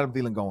got to get Adam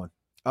Thielen going.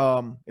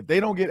 If they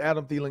don't get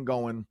Adam Thielen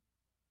going,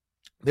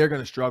 they're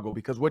going to struggle,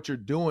 because what you're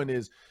doing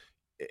is,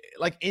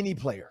 like any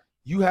player,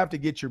 you have to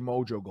get your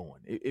mojo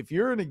going. If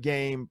you're in a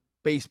game,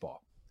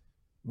 baseball,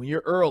 when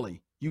you're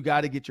early, you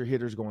got to get your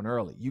hitters going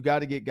early. You got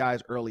to get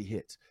guys early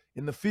hits.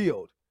 In the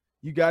field,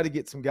 you got to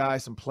get some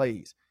guys some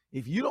plays.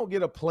 If you don't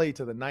get a play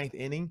to the 9th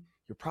inning,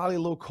 you're probably a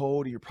little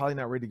cold, or you're probably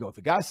not ready to go. If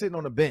a guy's sitting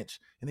on the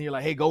bench and then you're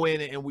like, hey, go in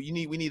and we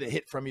need a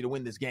hit from you to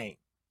win this game,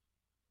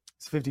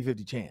 it's a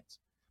 50-50 chance.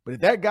 But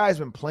if that guy's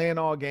been playing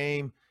all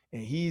game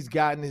and he's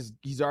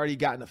already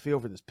gotten a feel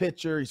for this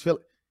pitcher,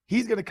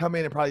 he's going to come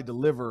in and probably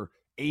deliver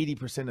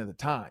 80% of the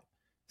time.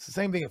 It's the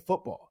same thing in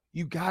football.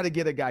 You got to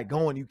get a guy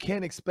going. You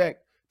can't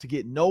expect to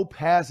get no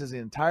passes the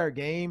entire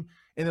game,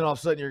 and then all of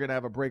a sudden you're going to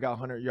have a breakout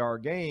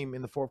 100-yard game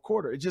in the fourth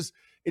quarter.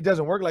 It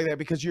doesn't work like that,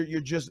 because you're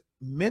just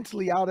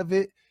mentally out of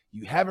it.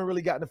 You haven't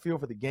really gotten a feel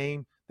for the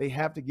game. They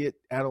have to get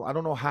Adam. I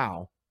don't know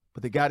how,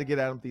 but they got to get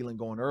Adam Thielen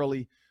going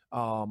early.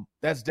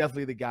 That's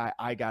definitely the guy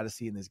I got to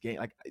see in this game,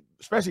 like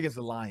especially against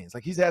the Lions.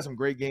 Like he's had some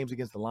great games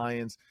against the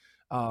Lions.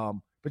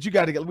 But you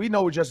got to get – we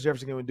know what Justin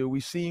Jefferson going to do.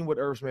 We've seen what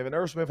Irv Smith – and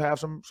Irv Smith have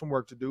some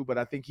work to do, but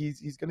I think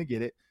he's going to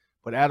get it.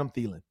 But Adam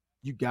Thielen,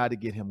 you got to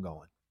get him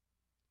going.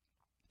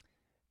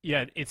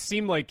 Yeah, it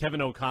seemed like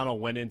Kevin O'Connell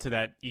went into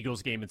that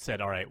Eagles game and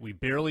said, all right, we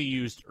barely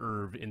used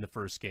Irv in the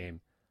first game.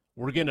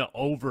 We're going to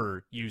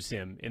overuse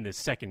him in the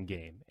second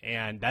game.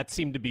 And that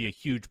seemed to be a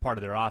huge part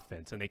of their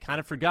offense. And they kind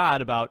of forgot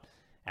about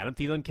Adam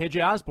Thielen,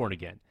 KJ Osborne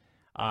again.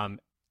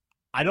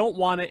 I don't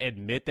want to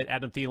admit that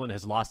Adam Thielen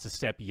has lost a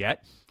step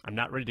yet. I'm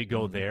not ready to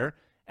go there.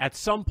 At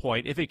some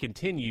point, if it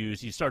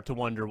continues, you start to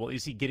wonder, well,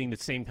 is he getting the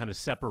same kind of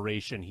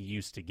separation he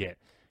used to get?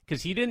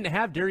 Because he didn't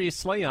have Darius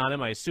Slay on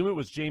him. I assume it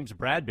was James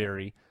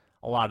Bradbury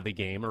a lot of the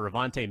game, or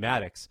Avonte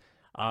Maddox.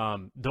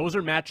 Those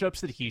are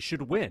matchups that he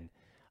should win,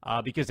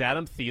 because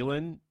Adam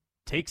Thielen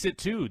takes it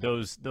to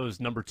those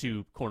number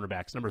 2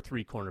 cornerbacks, number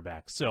 3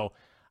 cornerbacks. So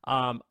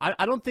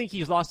I don't think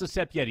he's lost a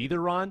step yet either,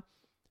 Ron,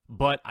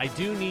 but I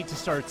do need to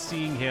start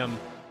seeing him,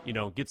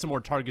 get some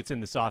more targets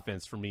in this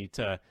offense for me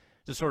to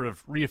sort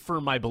of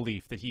reaffirm my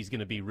belief that he's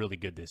going to be really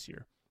good this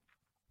year.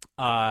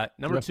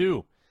 Number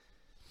 2,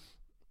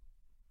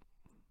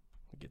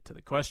 get to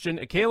the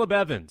question. Caleb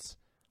Evans.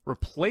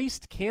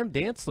 replaced Cam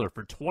Dantzler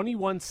for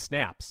 21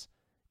 snaps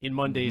in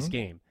Monday's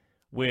game,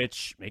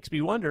 which makes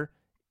me wonder,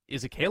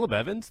 is it Caleb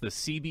Evans, the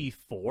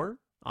CB4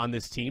 on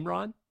this team,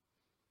 Ron?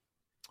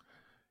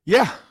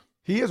 Yeah,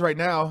 he is right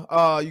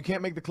now. You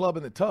can't make the club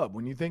in the tub.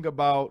 When you think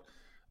about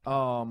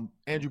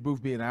Andrew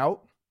Booth being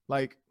out,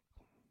 like,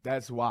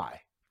 that's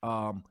why.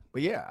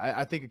 But yeah,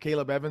 I think of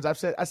Caleb Evans. I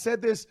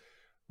said this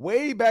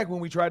way back when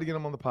we tried to get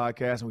him on the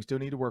podcast, and we still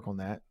need to work on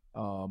that.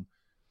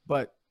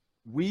 But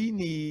we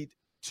need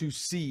to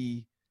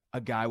see a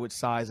guy with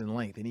size and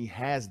length, and he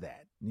has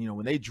that. You know,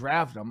 when they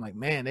drafted him, I'm like,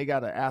 man, they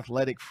got an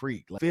athletic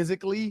freak. Like,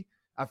 physically,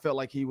 I felt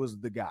like he was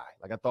the guy.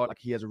 Like, I thought like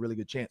he has a really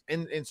good chance.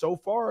 And so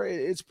far,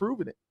 it's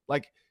proven it.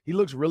 Like, he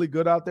looks really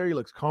good out there. He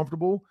looks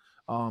comfortable.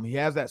 He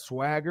has that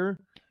swagger.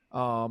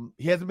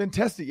 He hasn't been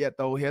tested yet,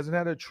 though. He hasn't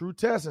had a true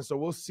test. And so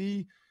we'll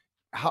see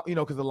how, you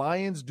know, because the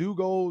Lions do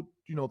go,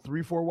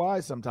 3-4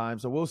 wide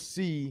sometimes. So we'll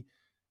see,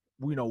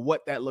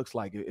 what that looks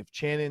like. If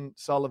Channing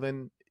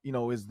Sullivan,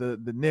 is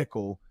the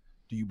nickel,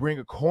 do you bring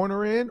a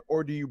corner in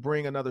or do you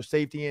bring another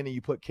safety in and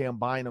you put Cam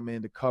Bynum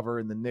in to cover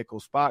in the nickel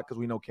spot? Because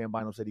we know Cam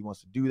Bynum said he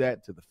wants to do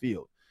that to the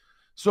field.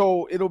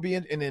 So it'll be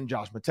and then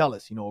Josh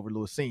Metellus, over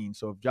Lewisine.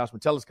 So if Josh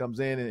Metellus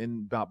comes in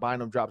and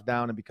Bynum drops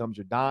down and becomes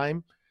your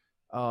dime,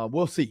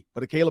 we'll see.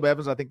 But Caleb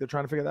Evans, I think they're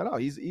trying to figure that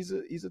out. He's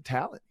a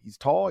talent. He's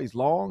tall. He's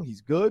long.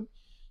 He's good.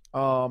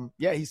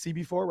 He's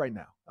CB4 right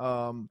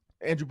now.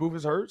 Andrew Booth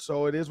is hurt,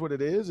 so it is what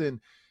it is. And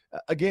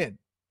again,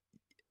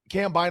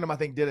 Cam Bynum, I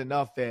think, did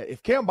enough that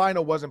if Cam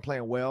Bynum wasn't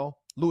playing well,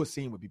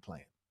 Lewisine would be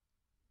playing.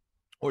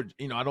 Or,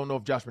 I don't know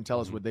if Josh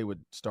Metellus they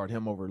would start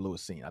him over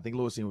Lewisine. I think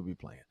Lewisine would be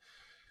playing.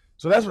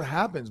 So that's what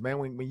happens, man.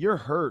 When you're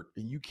hurt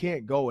and you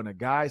can't go and a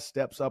guy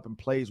steps up and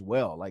plays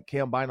well, like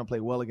Cam Bynum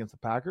played well against the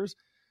Packers,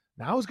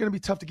 now it's going to be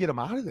tough to get him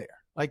out of there.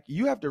 Like,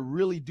 you have to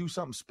really do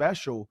something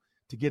special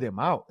to get him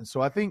out. And so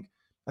I think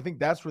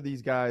that's where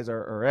these guys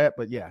are at.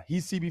 But, yeah,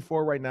 he's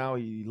CB4 right now.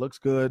 He looks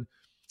good,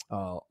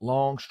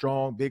 long,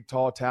 strong, big,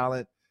 tall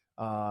talent.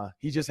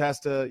 He just has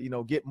to,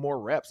 get more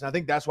reps. And I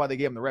think that's why they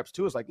gave him the reps,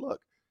 too. It's like,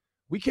 look,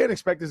 we can't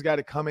expect this guy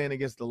to come in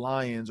against the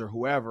Lions or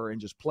whoever and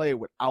just play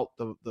without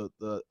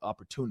the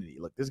opportunity.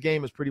 Look, this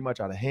game is pretty much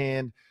out of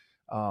hand.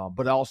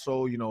 But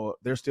also,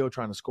 they're still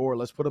trying to score.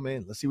 Let's put him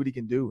in. Let's see what he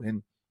can do.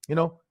 And,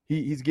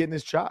 he's getting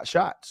his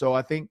shot. So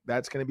I think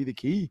that's going to be the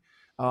key.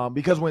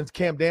 Because when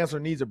Cam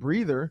Dantzler needs a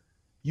breather,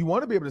 you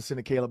want to be able to send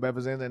a Caleb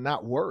Evans in and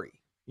not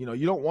worry.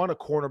 You don't want a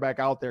cornerback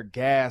out there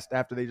gassed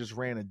after they just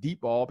ran a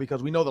deep ball,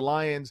 because we know the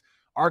Lions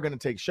are going to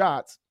take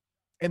shots.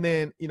 And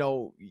then,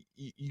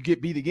 you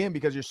get beat again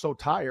because you're so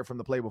tired from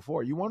the play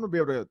before. You want to be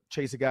able to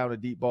chase a guy on a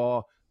deep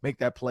ball, make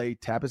that play,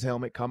 tap his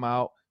helmet, come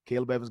out.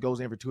 Caleb Evans goes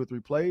in for 2 or 3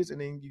 plays, and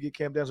then you get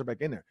Cam Dantzler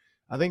back in there.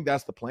 I think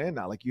that's the plan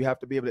now. Like, you have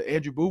to be able to –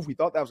 Andrew Booth, we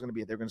thought that was going to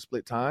be it. They're going to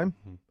split time.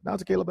 Now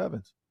it's Caleb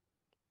Evans.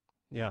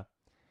 Yeah.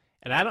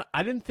 And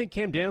I didn't think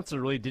Cam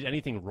Dantzler really did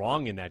anything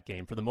wrong in that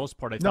game. For the most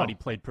part, I thought he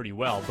played pretty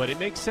well. But it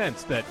makes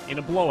sense that in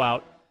a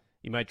blowout,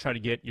 you might try to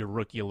get your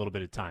rookie a little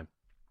bit of time.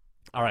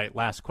 All right,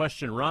 last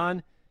question,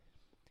 Ron.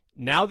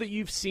 Now that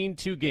you've seen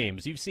 2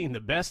 games, you've seen the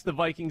best the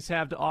Vikings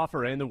have to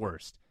offer and the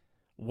worst.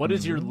 What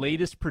is your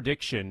latest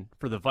prediction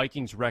for the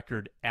Vikings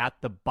record at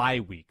the bye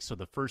week, so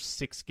the first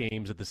 6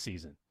 games of the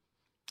season?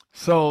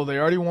 So they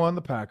already won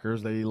the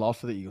Packers. They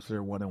lost to the Eagles, so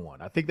they're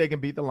 1-1. I think they can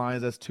beat the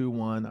Lions. That's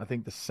 2-1. I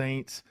think the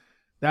Saints,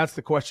 that's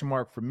the question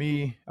mark for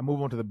me. I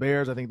move on to the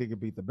Bears. I think they can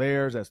beat the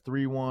Bears. That's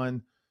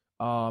 3-1.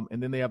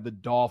 And then they have the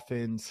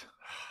Dolphins.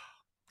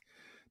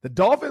 The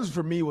Dolphins,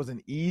 for me, was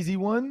an easy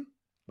one.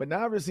 But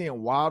now we're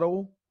seeing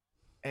Waddle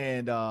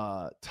and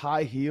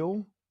Ty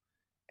Hill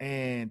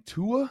and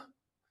Tua.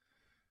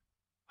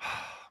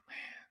 Man,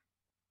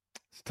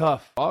 it's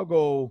tough. I'll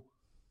go,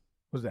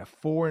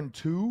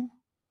 4-2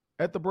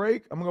 at the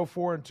break? I'm going to go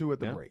 4-2 at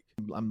the break.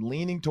 I'm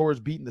leaning towards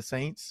beating the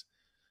Saints.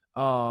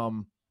 But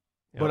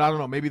I don't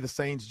know. Maybe the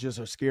Saints just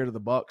are scared of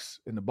the Bucs,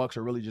 and the Bucs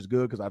are really just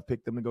good because I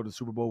picked them to go to the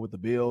Super Bowl with the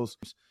Bills.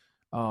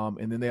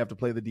 And then they have to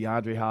play the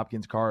DeAndre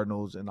Hopkins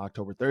Cardinals in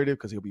October 30th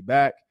because he'll be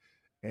back.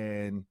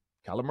 And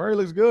Kyler Murray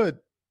looks good.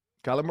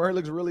 Kyler Murray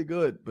looks really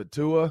good. But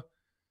Tua,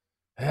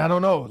 I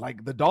don't know.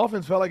 Like, the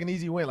Dolphins felt like an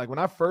easy win. Like, when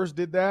I first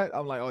did that,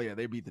 I'm like, oh, yeah,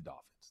 they beat the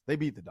Dolphins. They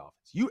beat the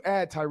Dolphins. You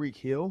add Tyreek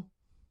Hill,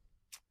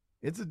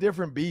 it's a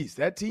different beast.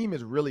 That team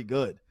is really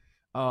good.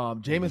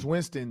 Jameis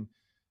Winston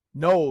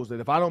knows that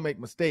if I don't make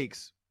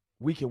mistakes,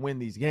 we can win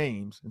these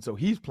games. And so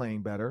he's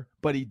playing better,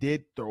 but he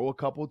did throw a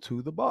couple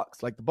to the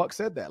Bucs. Like, the Bucs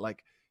said that.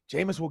 Like,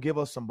 Jameis will give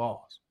us some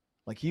balls.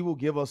 Like, he will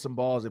give us some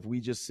balls if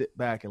we just sit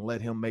back and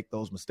let him make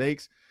those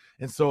mistakes.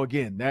 And so,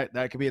 again,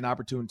 that could be an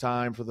opportune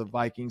time for the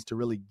Vikings to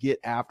really get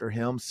after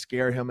him,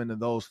 scare him into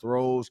those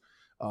throws.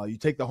 You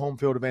take the home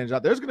field advantage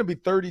out. There's going to be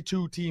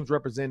 32 teams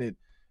represented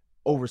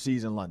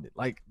overseas in London.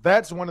 Like,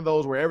 that's one of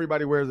those where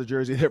everybody wears the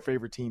jersey of their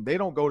favorite team. They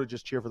don't go to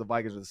just cheer for the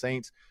Vikings or the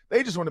Saints.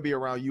 They just want to be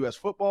around U.S.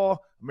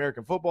 football,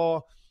 American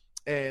football,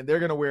 and they're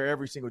going to wear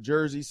every single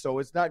jersey. So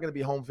it's not going to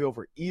be home field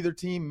for either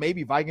team.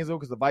 Maybe Vikings, though,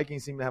 because the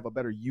Vikings seem to have a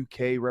better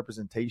UK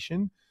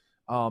representation.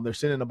 They're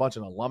sending a bunch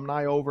of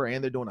alumni over,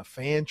 and they're doing a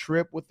fan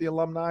trip with the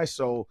alumni.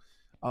 So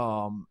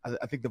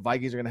I think the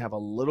Vikings are going to have a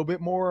little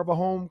bit more of a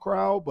home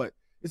crowd, but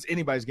it's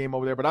anybody's game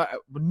over there. But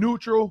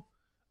neutral,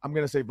 I'm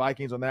going to say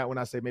Vikings on that one.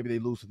 I say maybe they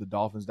lose to the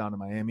Dolphins down in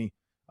Miami.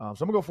 So I'm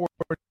going to go for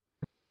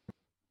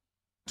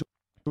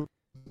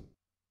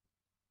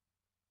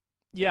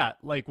Yeah,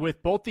 like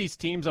with both these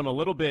teams, I'm a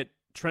little bit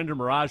trend or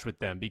Mirage with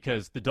them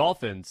because the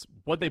Dolphins,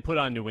 what they put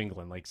on New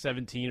England, like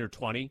 17 or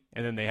 20,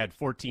 and then they had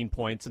 14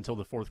 points until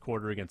the fourth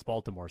quarter against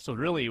Baltimore. So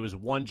really it was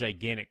one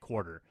gigantic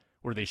quarter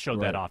where they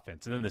showed that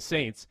offense. And then the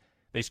Saints,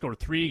 they scored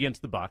 3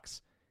 against the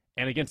Bucs,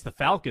 and against the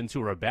Falcons,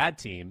 who are a bad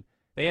team,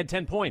 they had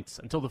 10 points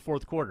until the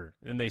fourth quarter,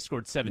 and they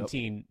scored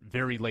 17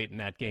 very late in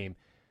that game.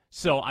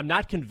 So I'm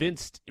not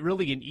convinced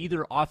really in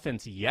either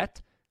offense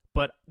yet,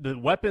 but the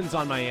weapons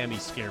on Miami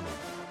scare me.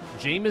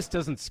 Jameis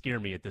doesn't scare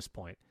me at this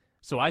point.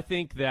 So I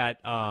think that,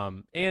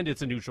 and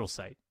it's a neutral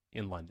site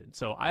in London.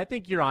 So I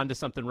think you're on to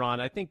something, Ron.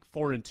 I think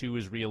 4-2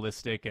 is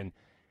realistic. And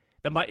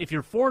if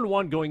you're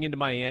 4-1 going into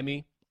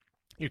Miami,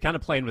 you're kind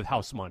of playing with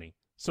house money.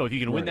 So if you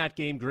can win that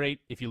game, great.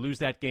 If you lose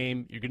that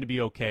game, you're going to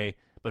be okay.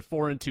 But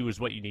 4-2 is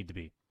what you need to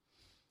be.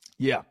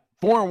 Yeah,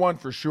 4-1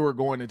 for sure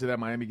going into that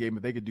Miami game.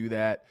 If they could do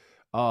that,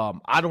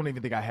 I don't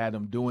even think I had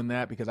them doing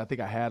that because I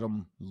think I had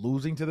them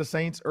losing to the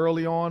Saints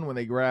early on when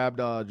they grabbed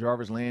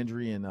Jarvis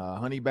Landry and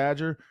Honey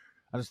Badger.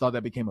 I just thought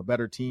that became a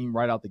better team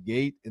right out the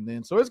gate, and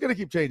then so it's going to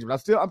keep changing.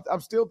 But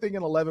I'm still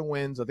thinking 11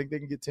 wins. I think they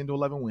can get 10 to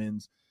 11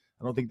 wins.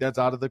 I don't think that's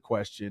out of the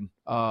question.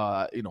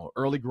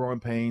 Early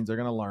growing pains, they're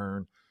going to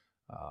learn.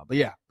 But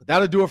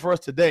that'll do it for us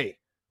today.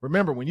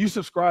 Remember, when you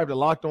subscribe to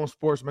Locked On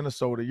Sports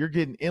Minnesota, you're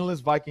getting endless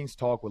Vikings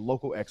talk with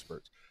local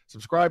experts.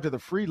 Subscribe to the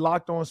free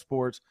Locked On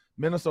Sports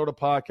Minnesota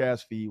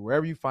podcast feed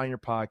wherever you find your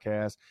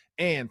podcast,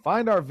 and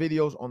find our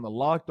videos on the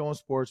Locked On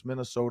Sports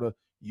Minnesota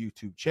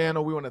YouTube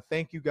channel. We want to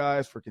thank you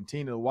guys for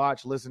continuing to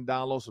watch, listen,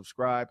 download,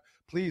 subscribe.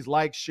 Please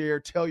like,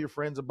 share, tell your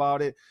friends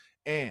about it,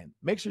 and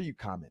make sure you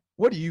comment.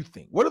 What do you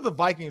think? What are the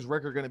Vikings'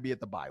 record going to be at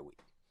the bye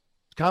week?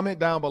 Comment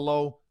down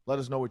below. Let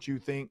us know what you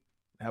think.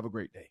 Have a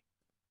great day.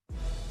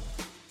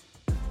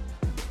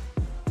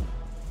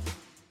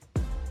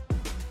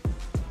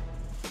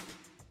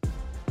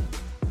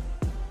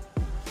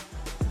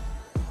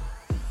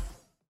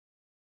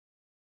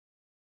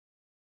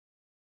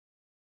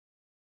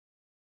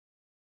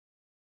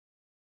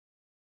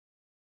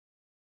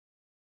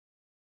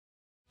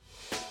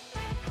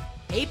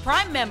 Hey,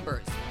 Prime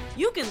members,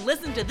 you can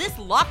listen to this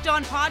Locked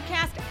On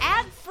podcast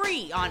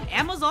ad-free on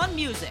Amazon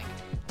Music.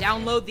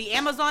 Download the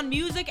Amazon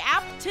Music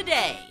app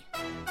today.